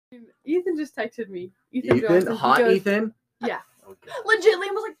Ethan just texted me. Ethan? Hot goes, Ethan? Yeah. Okay. Legit,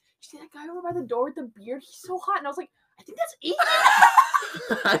 Liam was like, "You see that guy over by the door with the beard? He's so hot." And I was like, "I think that's Ethan."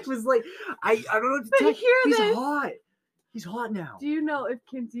 I was like, I don't know what to But tell you. hear He's this. hot. He's hot now. Do you know if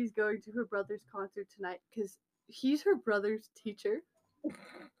Kinsey's going to her brother's concert tonight? Because he's her brother's teacher.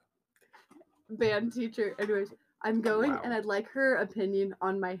 Band teacher. Anyways, I'm going Wow. and I'd like her opinion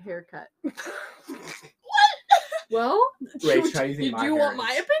on my haircut. What? Well, Rach, how do you think Do you want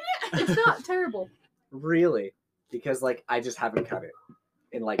my opinion? it's not terrible. Really? Because like I just haven't cut it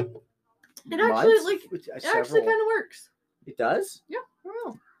in like It actually months? it actually kind of works. It does? Yeah. I don't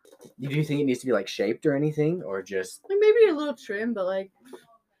know. Do you think it needs to be like shaped or anything, or just? Like maybe a little trim, but like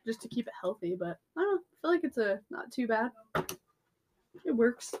just to keep it healthy. But I don't know. I feel like it's not too bad. It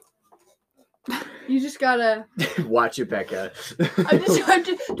works. You just gotta. Watch it, Becca. I'm just trying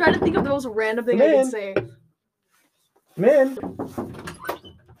to think of the most random thing I Man. can say. Man.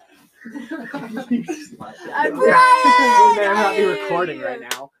 I'm We may or not be Brian! recording right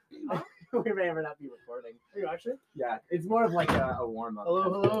now. We may or not be recording. Are you actually? Yeah, it's more of like a warm up. Hello,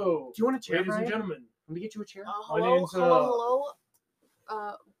 hello. Do you want a chair, Ladies Brian? and gentlemen. Let me get you a chair. My Hello, name's, hello.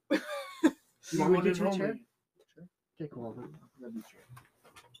 You want me to get you a One chair? and Okay, cool. I'll grab your chair.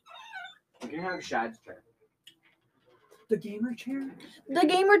 You can have Shad's chair. The gamer chair? The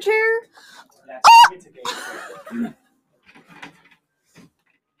gamer chair. That's it's a gamer chair.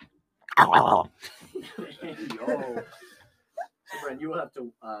 Yo. Brian, you will have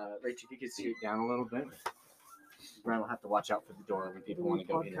to, Rachel, if you could scoot down a little bit. Brian will have to watch out for the door when people want to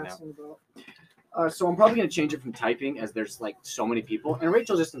go in and out. So I'm probably going to change it from typing as there's like so many people. And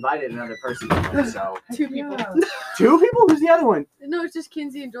Rachel just invited another person. So 2 people. Yeah. 2 people? Who's the other one? No, it's just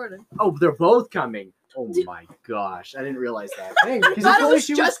Kinsey and Jordan. Oh, they're both coming. Oh my gosh. I didn't realize that. Dang, Because Thought if it only was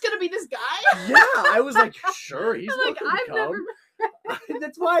she just gonna be this guy. Yeah, I was like, sure, he's I'm like, welcome to I've never. come.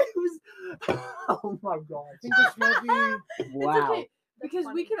 That's why it was. Oh my god. I think this might be. Wow. It's okay because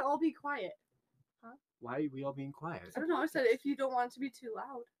funny. we can all be quiet. Why are we all being quiet? I don't know. I said if you don't want it to be too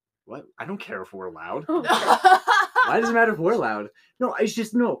loud. What? I don't care if we're loud. Oh, Why does it matter if we're loud? No, it's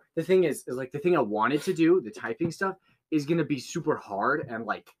just no. The thing is like the thing I wanted to do, the typing stuff, is gonna be super hard and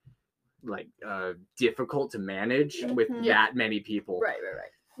like difficult to manage with Mhm. that many people. right.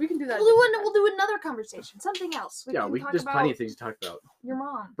 We can do that. We'll do another conversation. Something else. Yeah, can talk there's about plenty of things to talk about. your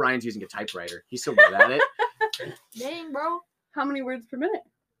mom. Brian's using a typewriter. He's so good at it. Dang, bro. How many words per minute?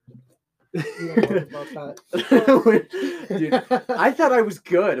 We don't know about that. Dude, I thought I was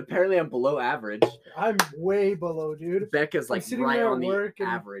good. Apparently, I'm below average. I'm way below, dude. Becca's like sitting right there at on the work and-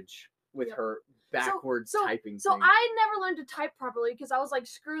 average with Yep. her backwards typing So thing. I never learned to type properly because I was like,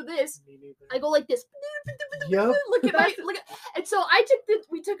 screw this. Me neither. I go like this. Yep. Look at and so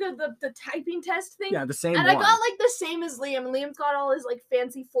we took the typing test thing. Yeah, the same And one. I got like the same as Liam, and Liam's got all his like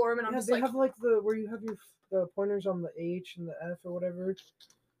fancy form, and I'm Yeah, just they like, have like the where you have your pointers on the H and the F or whatever.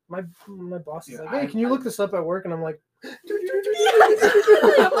 My boss is Yeah, like, hey, can you look this up at work? And I'm like,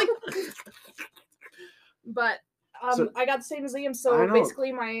 I'm like, but So- I got the same as Liam, I so know.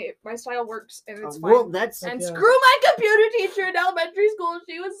 basically my style works and it's fine. well, that's And Yeah. screw my computer teacher in elementary school.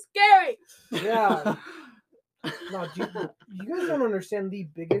 She was scary. yeah. No, you guys don't understand the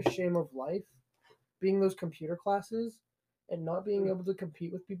biggest shame of life being those computer classes and not being able to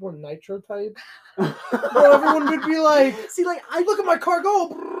compete with people in Nitro type. Bro, everyone would be like, see, like I look at my car go.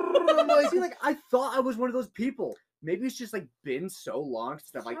 brrr," I'm like, see, like I thought I was one of those people. Maybe it's just like been so long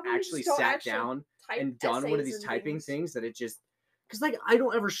since I've like Probably actually just don't sat actually down Type and done one of essays these and typing things. things that it just because like I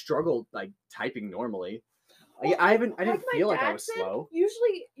don't ever struggle like typing normally. Like, I didn't Like my feel like I dad was said, slow.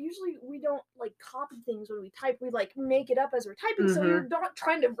 Usually we don't like copy things when we type. We like make it up as we're typing. So you're not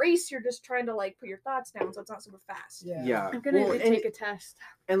trying to race. You're just trying to like put your thoughts down, so it's not super fast. Yeah. I'm gonna Well, take a test.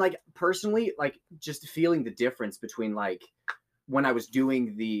 and like personally, like just feeling the difference between like when I was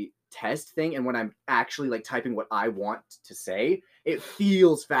doing the test thing and when I'm actually like typing what I want to say, it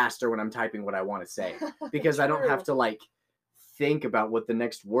feels faster when I'm typing what I want to say because I don't have True. to like think about what the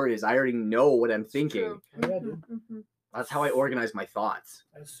next word is. I already know what I'm thinking. True. yeah, dude. Mhm. That's how I organize my thoughts.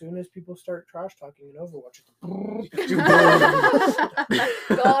 As soon as people start trash talking in Overwatch,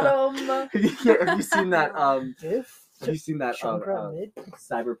 Got him. Have you seen that? diff, Have you seen that? Junkrat mid.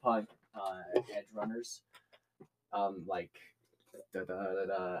 Cyberpunk Edge Runners, like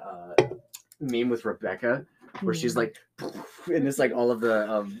the meme with Rebecca, where she's like, and it's like all of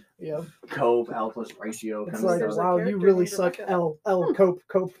the Yeah, cope alpha ratio it's kind like, of There's a stuff. wow, you character really named suck. Rebecca. L cope.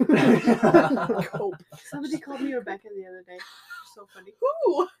 Cope. Somebody called me Rebecca the other day. So funny.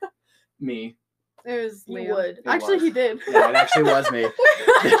 Who? Me, It was You Liam. would. It Actually, was. he did. yeah, it actually was me.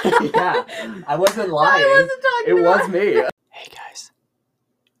 Yeah, I wasn't lying. I wasn't talking It about was me. Hey guys,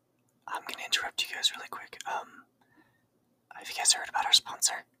 interrupt you guys really quick. Have you guys heard about our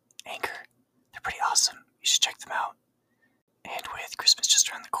sponsor, Anchor? They're pretty awesome. You should check them out. And with Christmas just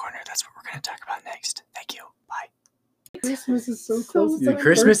around the corner, that's what we're going to talk about next. Thank you. Bye. Christmas is so close. It's Dude, like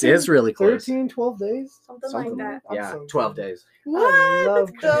Christmas 13 is really close. 13, 12 days. Something Something like that. I'm Yeah, so 12 good. days. I love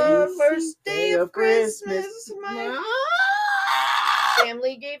The Christmas. first day of Christmas, my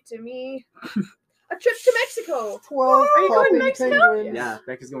family gave to me a trip to Mexico. 12 Are you going to popping Mexico? penguins. Yeah,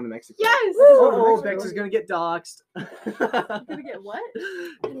 Becca's going to Mexico. Yes. Oh, Mexico. Becca's going to get doxxed. I'm gonna get what?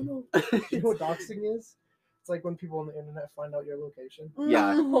 I don't know. You know what doxing is? It's like when people on the internet find out your location.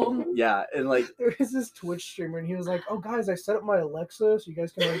 Yeah. No. Yeah, and like, There is this Twitch streamer, and he was like, "Oh, guys, I set up my Alexa, so you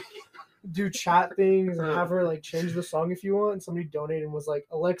guys can like do chat things and have her like change the song if you want." And somebody donated and was like,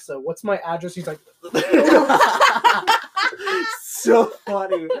 "Alexa, what's my address?" He's like, so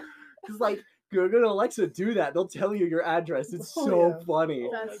funny. Because, like, Google and Alexa do that. They'll tell you your address. It's Oh, so yeah. funny.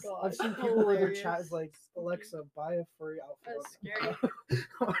 Oh my That's god. I've seen people where their hilarious. chat is like, "Alexa, buy a furry outfit." That's scary.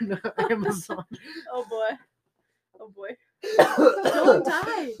 on Amazon. Oh boy. Oh boy. Don't Don't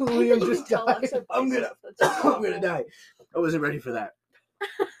die. Liam just Tell died. Alexa I'm prices. gonna- That's I'm gonna die. I wasn't ready for that.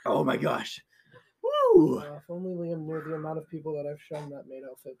 Oh my gosh. Woo. If only Liam knew the amount of people that I've shown that made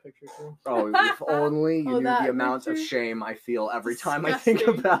outfit picture to. Oh, if only you Oh, knew that the amount of picture? shame I feel every time I think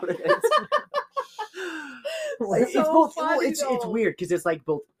Disgusting. about it. Like, it's So both. Well, funny, it's though. weird because it's like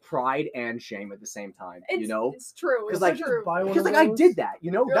both pride and shame at the same time. You know, It's true. 'Cause, It's like, true. buy one because of like I those. did that. You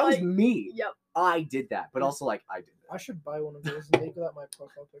know, You're that was like- me. Yep. I did that, but also like I did that. I should buy one of those and make that my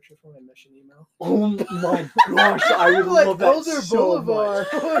profile picture for my mission email. Oh my gosh, I would Like love that Elder so Boulevard.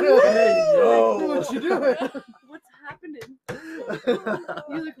 much. Hey, yo. what you doing? What's happening?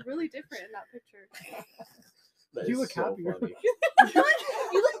 You look really different in that picture. That You is look so happier. funny.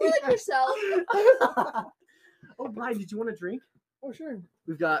 You look more like yourself. Oh, Brian, did you want a drink? Oh, sure.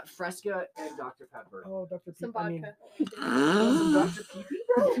 We've got Fresca and Dr. Pepper. Oh, Dr. P. Some I mean, vodka. Some Dr. Pee-Pee?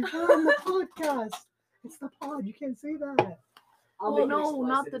 you're on the podcast. It's the pod. You can't say that. I'll Oh make it no,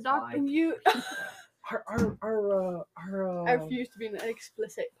 not explicit, the it's doctor. fine. You. I Our refuse to be an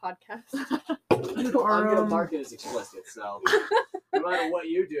explicit podcast. I'm our, gonna mark it as explicit, so no matter what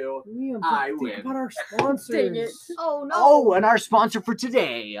you do. Liam, I think win. about our sponsors. Dang it. Oh no. Oh, and our sponsor for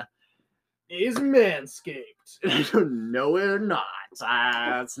today. Is Manscaped. No, we're not.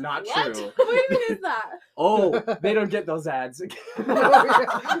 That's not What? true. What even is that? Oh, they don't get those ads. Do you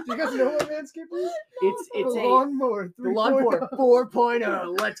guys know what Manscaped is? It's The a lawnmower the lawnmower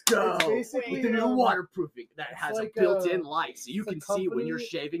 4.0. Let's go. It's basically, With the new waterproofing that it's has like a built-in a- light, so you it's a can see when you're company-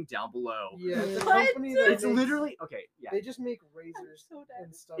 shaving down below. Yeah, it's a What? company that It's makes- literally okay. Yeah, They just make razors So dead.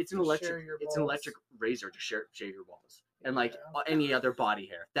 and stuff. it's an to electric. share your It's an balls. electric razor to shave your balls, and like Yeah. any other body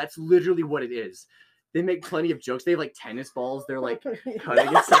hair. That's literally what it is. They make plenty of jokes. They have like tennis balls. They're like cutting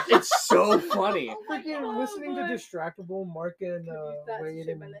and stuff. It's so funny. Freaking Oh, listening to boy. Distractable, Mark and Could use that to Wade shave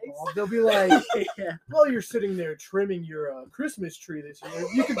and my legs. Bob, they'll be like, Yeah. while you're sitting there trimming your Christmas tree this year,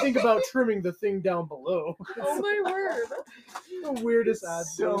 you can think about trimming the thing down below. Oh my word. The weirdest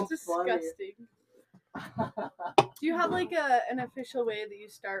ads. So It's funny. disgusting. Do you have like an official way that you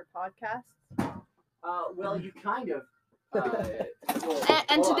start podcasts? Well, you kind of.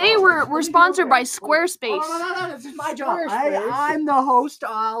 And today we're sponsored by Squarespace. Oh, no, this is my job. Squarespace. I'm the host.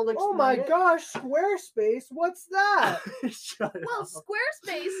 I'll explain Oh my it. gosh, Squarespace, what's that? Shut Well, up.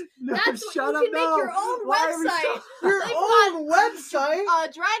 Squarespace, No, that's what shut you up, can make no. your own Why are we website. Your They've own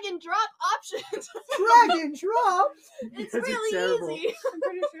website? Drag and drop options. Drag and drop? It's That's really terrible. easy. I'm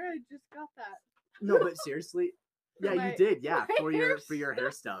pretty sure I just got that. No, but seriously, yeah, my- you did. Yeah, my for your hair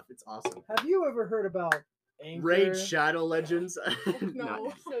hair stuff. It's awesome. Have you ever heard about Anchor? Raid Shadow Legends. No,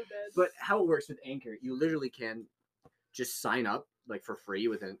 Not- so dead. But how it works with Anchor, you literally can just sign up like for free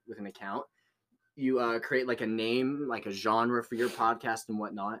with an account. You create like a name, like a genre for your podcast and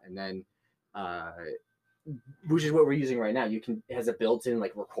whatnot, and then which is what we're using right now. It has a built-in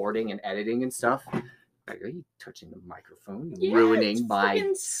like recording and editing and stuff. Are you touching the microphone? Yeah, ruining it's my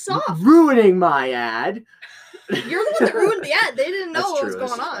freaking soft. ruining my ad. You're the one that ruined the ad. They didn't know That's what was true,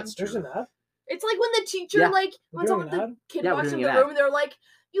 going on. that's There's true. an ad? It's like when the teacher, Yeah. like, when We're someone, doing the an ad? kid Yeah, we're walks doing into an the ad. room and they're like,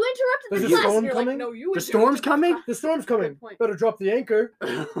 you interrupted There's the a class. storm And you're coming? like, no, you The interrupted storm's coming? class." The storm's coming. point. Better drop the anchor.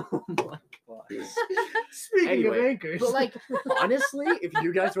 Oh my gosh. Speaking Anyway, of anchors. But like honestly, if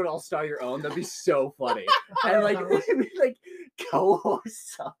you guys would all start your own, that'd be so funny. And like we like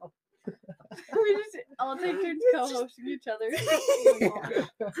co-host some. We just all take turns co-hosting each other.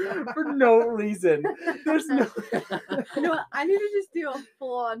 For no reason. There's no You know what? I need to just do a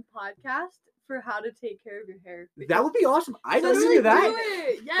full-on podcast for how to take care of your hair. that would be awesome. I'd Literally listen to that. do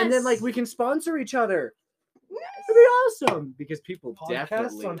it. Yes. And then like we can sponsor each other. It'd be awesome because people Podcasts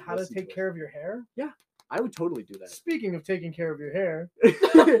definitely on how to listen take us. care of your hair. I would totally do that. Speaking of taking care of your hair,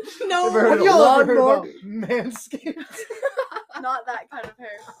 No. Ever heard have of y'all ever heard lawnmower? about Manscaped? Not that kind of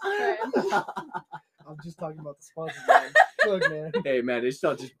hair. Okay. I'm just talking about the sponsor. Man. Look, man. Hey man, it's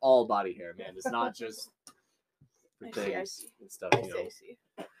not just all body hair, man. It's not just for I see, I things see. and stuff, I you see, know. I see.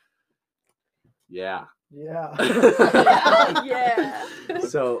 Yeah. Yeah. Yeah.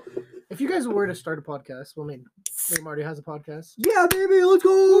 So If you guys were to start a podcast, well, I mean, Marty has a podcast. yeah, baby, let's go.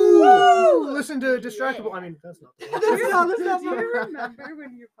 Woo! Listen to Distractible. Yeah. I mean, that's not. That's not Do you remember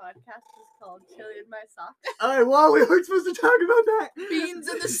when your podcast was called Chili in My Socks? All right, well, we weren't supposed to talk about that. Beans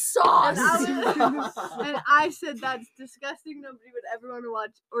in the sauce. And I said that's disgusting. Nobody would ever want to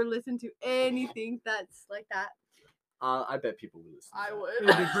watch or listen to anything that's like that. I bet people will listen. I would. It'd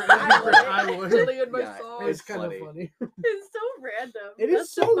be great. I would. Chili in my Yeah, sauce. It's kind of funny. funny. It's so random. It is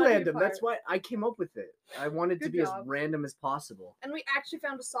That's the so funny random. That's part. why I came up with it. I wanted to Good be as job. random as possible. And we actually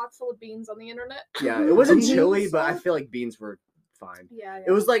found a sock full of beans on the internet. Yeah, it wasn't Beans chili, but I sauce? feel like beans were fine. Yeah,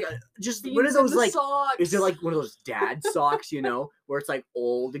 It was like just Beans what are in those the like? socks. Is it like one of those dad socks, you know, where it's like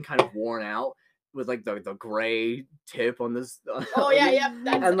old and kind of worn out with like the gray tip on this? Oh yeah, yeah.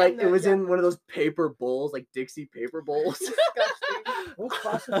 That's, And like the- it was yeah. in one of those paper bowls, like Dixie paper bowls. disgusting. What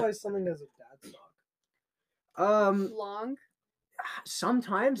classifies something as a dad sock? Long,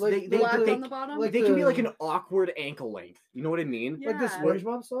 Sometimes Like they black but they, on the bottom. like they can be like the- an awkward ankle length. You know what I mean? Yeah. Like the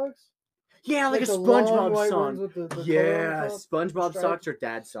SpongeBob socks? Yeah, like a the long SpongeBob white song. ones with the color on Yeah, top, SpongeBob stripe. socks or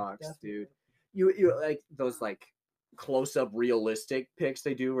dad socks, Definitely. dude. You like those like close up realistic pics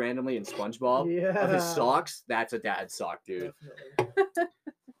they do randomly in SpongeBob Yeah. of his socks. That's a dad sock, dude. Definitely.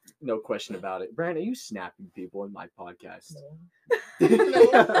 No question about it. Brandon, are you snapping people in my podcast?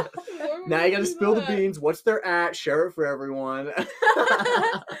 No. Now you gotta spill the beans. What's their at? Share it for everyone.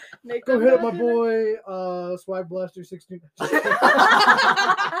 Make Go them hit up my know boy, Swag Blaster 16.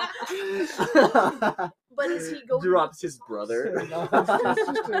 But is he going? Drops his brother. No,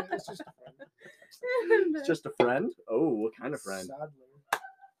 it's just a friend. It's just a friend. Oh, what kind of friend? Sadly.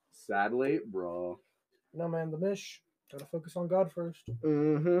 Sadly, bro. No, man, the Mish. Gotta focus on God first.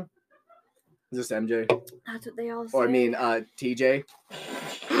 Mm-hmm. Is this MJ? That's what they all say. Or I mean, TJ?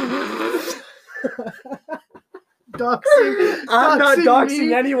 Doxing. I'm not doxing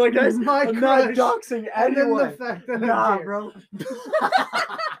me, anyone, guys. my I'm not crush, doxing And then the anyone. fact that Nah, I'm gay. bro.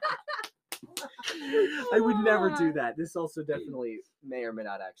 I would never do that. This also definitely may or may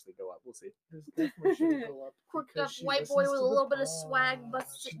not actually go up. We'll see. This definitely shouldn't go up Quirked because up she white boy listens with to a the little bit of swag, pod.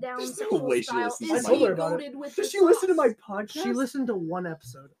 busts it down There's no sexual way she style. listens to Is my I told he her about it. goated with Does the she listen to my sauce? podcast? She listened to one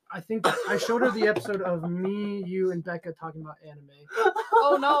episode. I think I showed her the episode of me, you, and Becca talking about anime.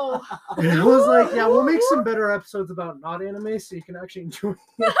 Oh no. And I was like, yeah, we'll make some better episodes about not anime so you can actually enjoy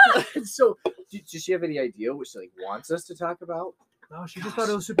it. So, does she have any idea what she like wants us to talk about? No, she just thought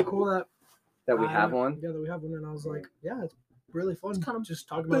it was super cool that We have I- one. Yeah, that we have one. And I was like, yeah, it's really fun. kind of Just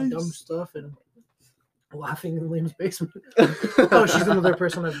talking about dumb nice. stuff and laughing in Liam's basement. Oh, she's another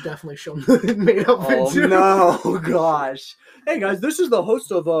person I've definitely shown the made up Oh video. no, gosh! Hey guys, this is the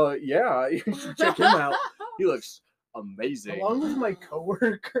host of yeah. You should check him out. He looks amazing. Along with my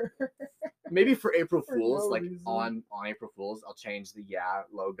coworker. Maybe for April For Fools, no like reason. on April Fools, I'll change the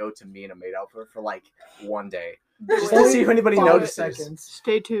logo to me in a made outfit for like one day, Do just it. to see if anybody 5 notices. seconds.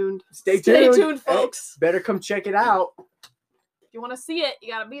 Stay tuned. Stay Stay tuned, tuned, Hey, folks. better come check it out. If you want to see it,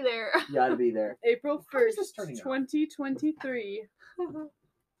 you gotta be there. You gotta be there. April How is this 1st, turning out? 2023.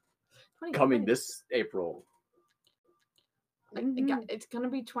 Coming this April. It's gonna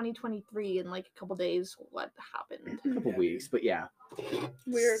be 2023 in like a couple days. What happened? A couple weeks, but yeah.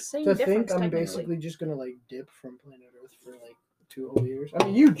 Weird. Same To difference, think I'm technically. basically just gonna like dip from planet Earth for like 2 whole years. I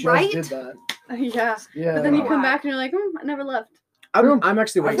mean, you just Right? did that. Yeah. Yeah. But then you come Wow. back and you're like, I never left. I'm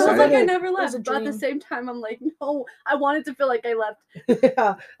actually way I It feels feel like excited. I never It was left. a But at the dream. same time, I'm like, no, I wanted to feel like I left.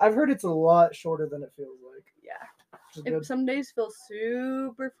 Yeah, I've heard it's a lot shorter than it feels like. Yeah. Which is If good. some days feel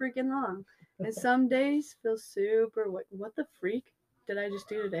super freaking long. And some days feel super what the freak did I just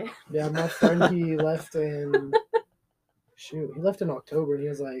do today? Yeah, my friend, he left in he left in October, and he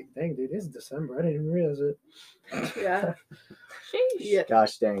was like, "Dang, dude, it's December. I didn't even realize it." Yeah. Sheesh. Yeah.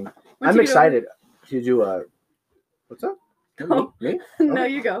 Gosh dang. Once I'm you get excited to do a. What's up? Oh. Me? No,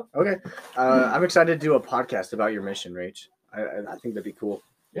 Okay. you go. Okay. I'm excited to do a podcast about your mission, Rach. I think that'd be cool.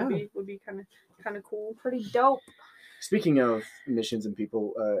 Yeah. Would be kind of cool. Pretty dope. Speaking of missions and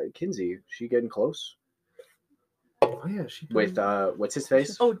people, Kinsey, she getting close Oh yeah, she with what's his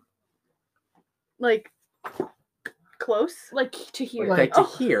face? Oh, like Close. Like to hear. Like to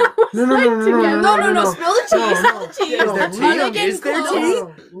hear. No, no, Like no, no, together. no, no, no. spill the tea. No, Spill no. the tea. Is there No, tea? Are they Liam- getting Is there close? tea?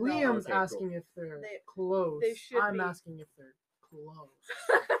 No, Liam's okay, cool. asking if they're They- close. they should I'm be. asking if they're close.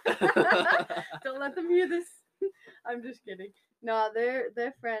 Don't let them hear this. I'm just kidding. No, they're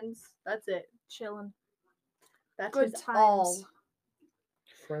friends. That's it. Chilling. That's Good just times. all.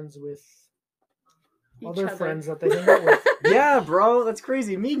 Friends with Each other other. friends that they hang out with. Yeah, bro, that's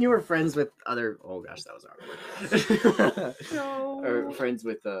crazy. Me and you were friends with other. Oh gosh, that was awkward. No. Or friends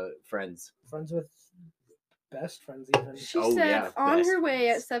with friends. Friends with best friends even. She Oh, said yeah, on best her way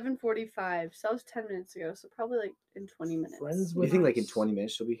at friends. 7:45. So that was 10 minutes ago. So probably like in 20 minutes. Friends You with think like in 20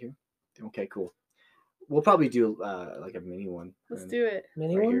 minutes she'll be here? Okay, cool. We'll probably do like a mini one. Let's and- do it.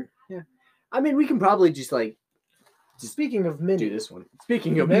 Many right one? here. Yeah. I mean, we can probably just like Speaking of mini, do this one.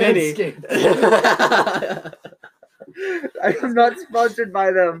 Speaking of mini, Manscaped. I am not sponsored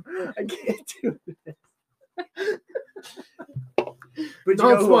by them. I can't do this. But you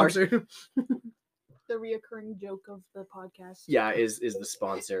not know who our, sponsored. The reoccurring joke of the podcast. yeah, is the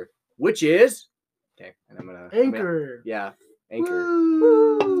sponsor, which is okay, and I'm gonna Anchor. yeah, Anchor.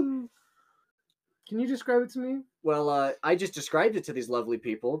 Woo! Can you describe it to me? Well, I just described it to these lovely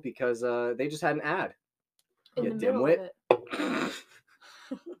people because they just had an ad. In You the middle of dimwit. it.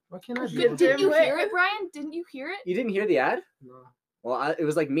 What can I do? Good Didn't you dimwit. hear it, Brian? Didn't you hear it? You didn't hear the ad? No. Well, it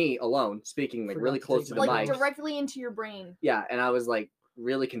was like me alone speaking like Forgot really to close take to my the Like mic. directly into your brain. Yeah, and I was like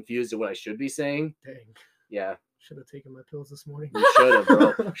really confused at what I should be saying. Dang. Yeah, Should have taken my pills this morning. you should have,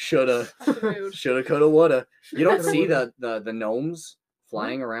 bro. Shoulda, Rude. shoulda, coulda, woulda. You don't Shoulda, see woulda. the gnomes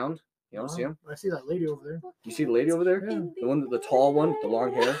flying around. You don't see them. I see that lady over there. You see the lady over there, Yeah. the one, the tall one, with the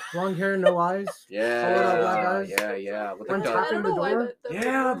long hair. Long hair, no eyes. Yeah, black eyes. yeah. With One like tap the, in the door?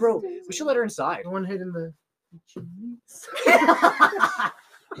 yeah, bro. We should let her inside. The one hitting the.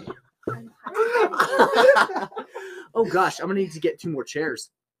 Oh gosh, I'm gonna need to get 2 more chairs.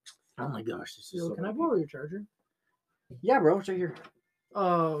 Oh my gosh, this is Yo, so can I lucky. borrow your charger? Yeah, bro, it's right here.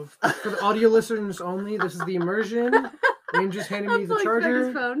 For the audio listeners only, this is the immersion. Liam just handed me the That's like Becca's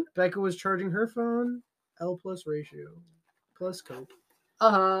charger. phone. Becca was charging her phone. L plus ratio. Plus cope.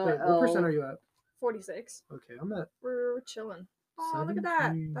 Uh-huh. Wait, what percent are you at? 46. Okay, I'm at. We're chilling. Oh, look at that.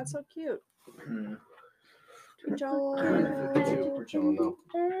 17. That's so cute. Hmm. Good job. We're chilling though.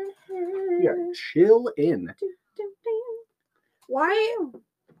 Yeah, chill in. Why?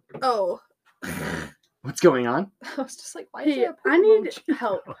 Oh. What's going on? I was just like, why is Hey, there a I poop need emoji?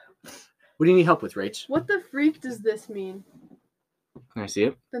 help. What do you need help with, Rach? What the freak does this mean? Can I see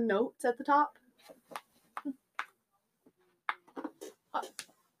it? The notes at the top?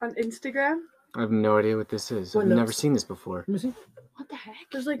 On Instagram? I have no idea what this is. What I've never notes? seen this before. Let me see. What the heck?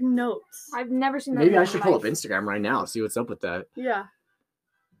 There's like notes. I've never seen that. Maybe in I my should pull up life. Instagram right now, see what's up with that. Yeah.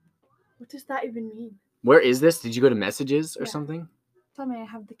 What does that even mean? Where is this? Did you go to messages or Yeah. something? Tell me I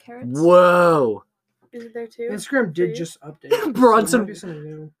have the carrots. Whoa! Is it there too? Instagram For did you? just update. Bronson- Might be something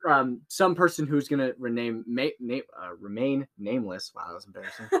new. Some person who's gonna remain nameless. Wow, that was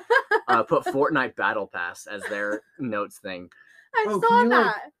embarrassing. Put Fortnite Battle Pass as their notes thing. I Oh, saw can you, that.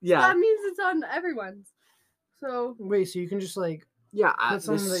 like- So Yeah. that means it's on everyone's. So Wait, so you can just like Yeah, Put this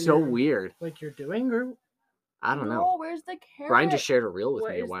something is that so you're- weird. you're doing or I don't know. No, where's the carrot? Brian just shared a reel with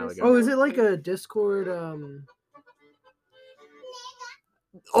What me a is while this? ago. oh, is it like a Discord?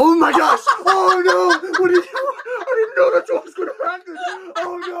 Oh my gosh! Oh no! What did you? I didn't know that's what was gonna happen.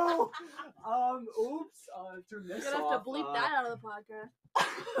 Oh no! Oops. Turn You're this gonna have off. to bleep that out of the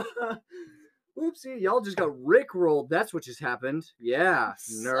podcast. Oopsie! Y'all just got rickrolled. That's what just happened. Yeah,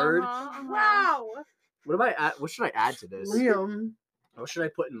 nerd. wow. What am I? What should I add to this? Liam, What should I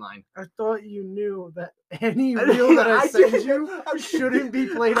put in mine? I thought you knew that any reel that I send did. you shouldn't be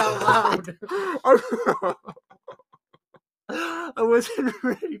played out loud. I wasn't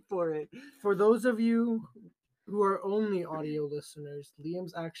ready for it. For those of you who are only audio listeners,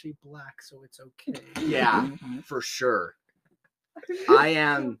 Liam's actually black, so it's okay. Yeah, for sure. I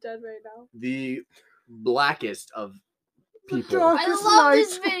am I'm dead right now. the blackest of people. dark- I Darkest love night.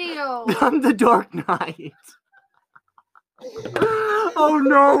 this video. I'm the Dark Knight. Oh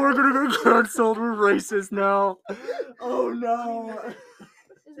no, we're gonna get canceled. We're racist now. Oh no.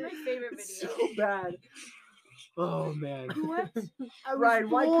 This is my favorite It's video. so bad. Oh man. What? I was Ryan,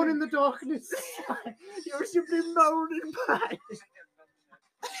 why born couldn't- in the darkness. You're simply molded by.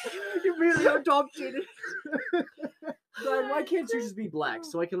 You really adopted it. Ryan, why can't you just be black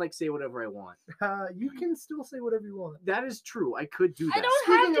so I can like say whatever I want? You can still say whatever you want. That is true. I could do that. I don't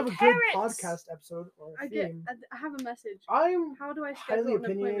Speaking have of the a good carrots. podcast episode or I get. theme, I have a message. I'm How do I schedule highly an appointment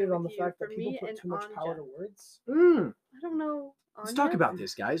opinionated on the with you fact for that people me put and too much power Anja? to words. Mm, I don't know. let's Anja? talk about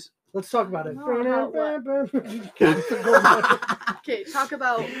this, guys. Let's talk about it. No, Okay, talk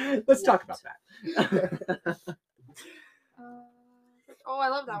about. Let's talk about that. Oh, I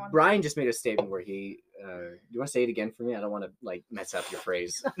love that one. Brian just made a statement where he. You want to say it again for me? I don't want to like mess up your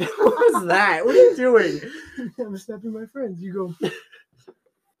phrase. What was that? What are you doing? I'm snapping my friends. You go.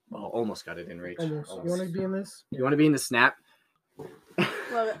 Oh, almost got it in reach. Almost. Almost. You want to be in this? You want to be in the snap?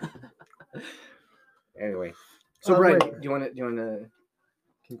 Love it. Anyway, so Brian, wait. do you want to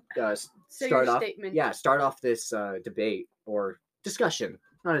Say start your off? statement. Yeah, start off this debate or discussion.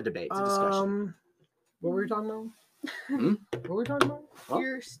 Not a debate, it's a discussion. What were we talking about? Hmm? What were we talking about? Well,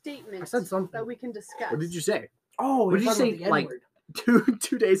 Your statement I said something. that we can discuss. What did you say? Oh, What did you say? Like 2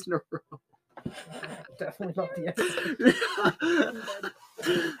 days in a row. Definitely not the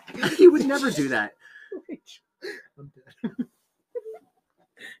end. He would never do that. I'm dead.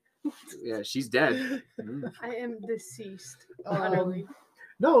 Yeah, she's dead. Mm. I am deceased. Um, Utterly.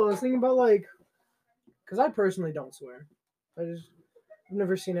 No, I was thinking about like, because I personally don't swear. I've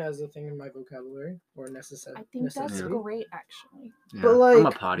never seen it as a thing in my vocabulary or necessary. I think that's Yeah. great, actually. Yeah, But, I'm a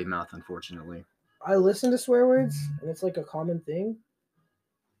like- potty mouth, unfortunately. I listen to swear words, and it's like a common thing.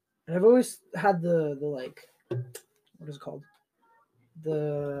 And I've always had the like, what is it called?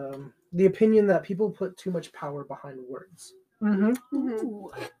 The opinion that people put too much power behind words. Mm-hmm. Mhm.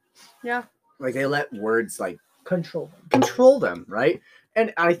 Ooh. Yeah. Like they let words like Control them. control them, right?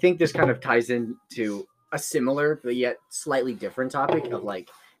 And I think this kind of ties into a similar but yet slightly different topic of like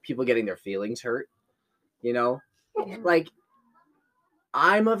people getting their feelings hurt. You know, like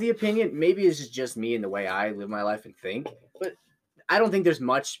I'm of the opinion, maybe this is just me and the way I live my life and think, but I don't think there's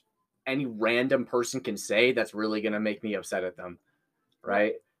much any random person can say that's really gonna make me upset at them,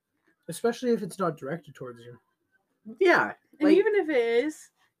 right? Especially if it's not directed towards you. Yeah, And like, even if it is,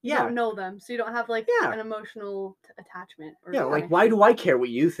 you yeah, don't know them, so you don't have like Yeah. an emotional attachment. Or yeah. Like, why do I care what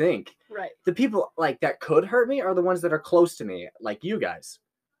you think? Right. The people like that could hurt me are the ones that are close to me, like you guys.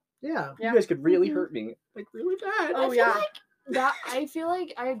 Yeah. Yeah. You guys could really Mhm. hurt me, like really bad. Oh, I feel yeah. like that I feel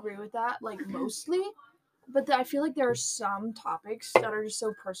like I agree with that, like mostly. But I feel like there are some topics that are just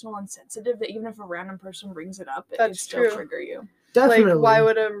so personal and sensitive that even if a random person brings it up, it could That's still true. trigger you. Definitely. Like, why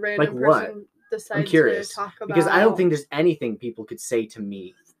would a random Like what? person decide curious, to talk about? Because I don't think there's anything people could say to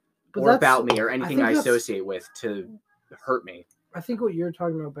me But or that's- about me or anything think I that's- associate with to hurt me. I think what you're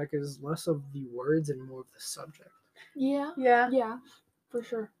talking about, Becca, is less of the words and more of the subject. Yeah. Yeah. Yeah. For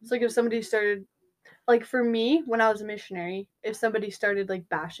sure. It's like if somebody started, like for me, when I was a missionary, if somebody started like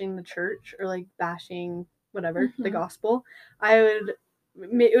bashing the church or like bashing whatever, the Mhm. gospel, it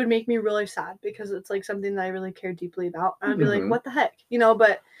would make me really sad because it's like something that I really care deeply about. And I'd be like, Mhm. what the heck? You know,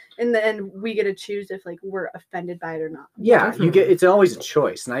 but in the end, we get to choose if like we're offended by it or not. Yeah, Definitely. you get it's always a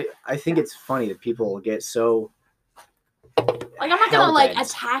choice. And I think it's funny that people get so Like I'm not gonna like hell-bent.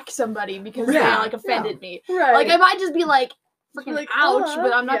 attack somebody because Yeah, they like offended me. Right. Like I might just be like freaking Like, ouch,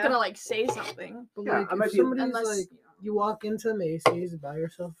 but I'm not yeah. gonna like say something. But Yeah, like, I might if be- somebody's Unless like, you walk into Macy's, buy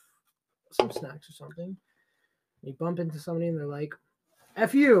yourself some snacks or something, you bump into somebody and they're like,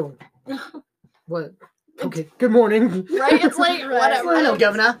 F you. What? Okay, good morning. Right? It's like Right. whatever. Hello,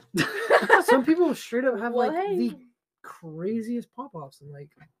 governor. Some people straight up have like Why? the craziest pop-offs and like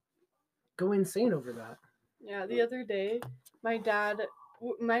go insane over that. Yeah, the other day, my dad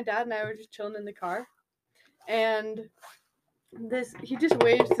and I were just chilling in the car, and he just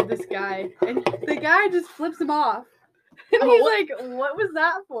waves to this guy, and the guy just flips him off, and he's like, "What was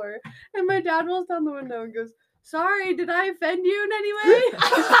that for?" And my dad rolls down the window and goes, "Sorry, did I offend you in any way?"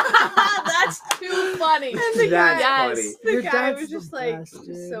 That's too funny. And the That's guy, funny. the Your guy dad's was the just like best,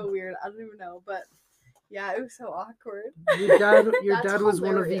 dude. so weird. I don't even know, but yeah, it was so awkward. Your dad, your That's dad was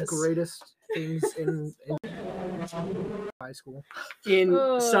one of the hilarious. greatest things in high school. In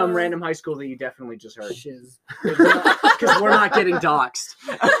some Uh. random high school that you definitely just heard. Shiz. Because we're not getting doxxed.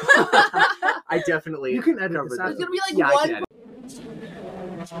 I definitely You can edit covered this that. out. There's gonna be like Yeah, I one can edit.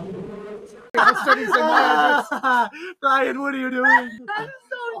 I started to say my address. Brian, what are you doing? I'm so dead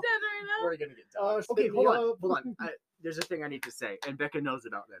right now. We're gonna get Oh, doxxed. Okay, spit hold me on, up. hold on. There's a thing I need to say, and Becca knows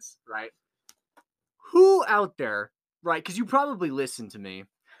about this, right? Who out there, right? Because you probably listen to me,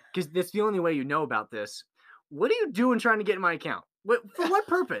 because that's the only way you know about this. What are you doing trying to get in my account? For what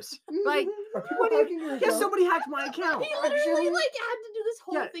purpose? Like, Are people what do you- hacking your yeah, account? somebody hacked my account. He literally Actually- like had to do this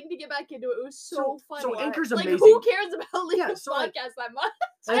whole Yeah. thing to get back into it. It was so So- funny. so Anchor's like, amazing. who cares about leaving Yeah, a so, like- podcast that much?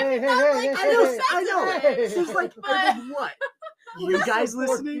 Hey, hey, Not hey, like hey, I hey, know, hey. I know. Hey, She's like, but- what? You guys Support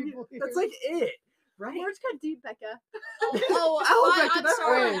listening? people here. That's like it, right? Words got deep, Becca. Oh, Oh, fine, Becca, I'm that's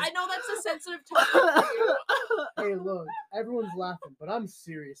sorry. fine. I know that's a sensitive topic for you. Hey, look, everyone's laughing, but I'm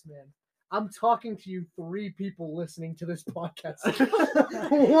serious, man. I'm talking to you 3 people listening to this podcast.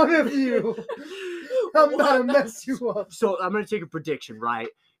 One of you. I'm gonna mess you up. So I'm gonna take a prediction, right?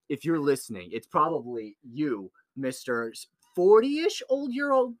 If you're listening, it's probably you, Mr. 40-ish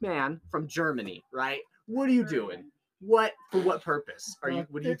old man from Germany, right? What are you doing? For what purpose? What are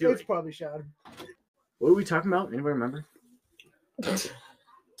you doing? It's probably Shad. What were we talking about? Anybody remember?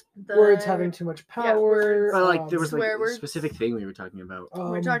 Words having too much Yeah, power. words. Or like there was like swear a words. specific thing we were talking about.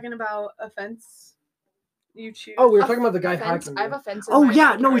 We're talking about offense. You choose. Oh, we were talking about the guy Offense, hacking. I have you. offense. in Oh my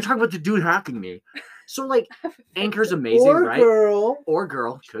yeah, no, we vocabulary. talked about the dude hacking me. So like Anchor's amazing, Or right? girl. Or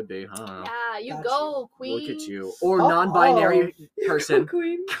girl, could be. I don't know. Yeah, you Gotcha. go, queen. Look at you. Or Oh. non-binary person.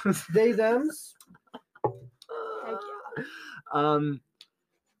 Queen. They thems. Heck yeah.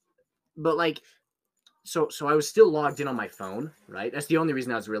 But like, so I was still logged in on my phone, right? That's the only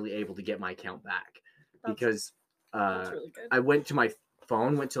reason I was really able to get my account back because That's really good. I went to my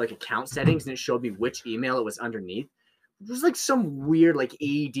phone, went to like account settings, and it showed me which email it was underneath. It was like some weird like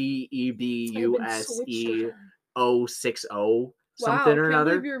EDEBUSE060 something or Can't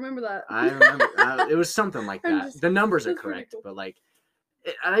another. believe you remember that. I remember it was something like I'm that. just- The numbers are that's pretty correct, cool. but like,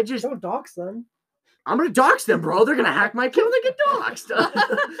 I just Don't dox them. I'm gonna dox them, bro. They're gonna hack my account and get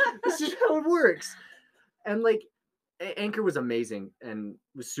doxed. This is how it works. And like, Anchor was amazing and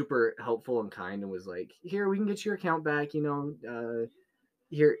was super helpful and kind and was like, "Here, we can get your account back. You know,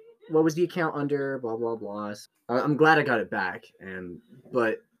 here, what was the account under? Blah blah blah." I'm glad I got it back.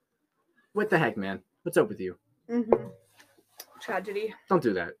 But what the heck, man? What's up with you? Tragedy. Don't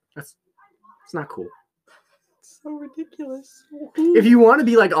do that. It's not cool. So ridiculous. If you want to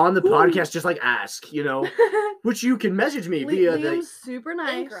be like on the podcast, just like ask, you know, which you can message me via Liam's super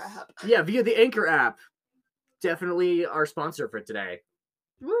nice. Anchor app. via the Anchor app. Definitely our sponsor for today,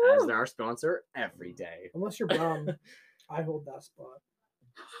 as Woo. our sponsor every day. Unless you're brown, I hold that spot.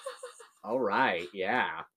 All right, yeah.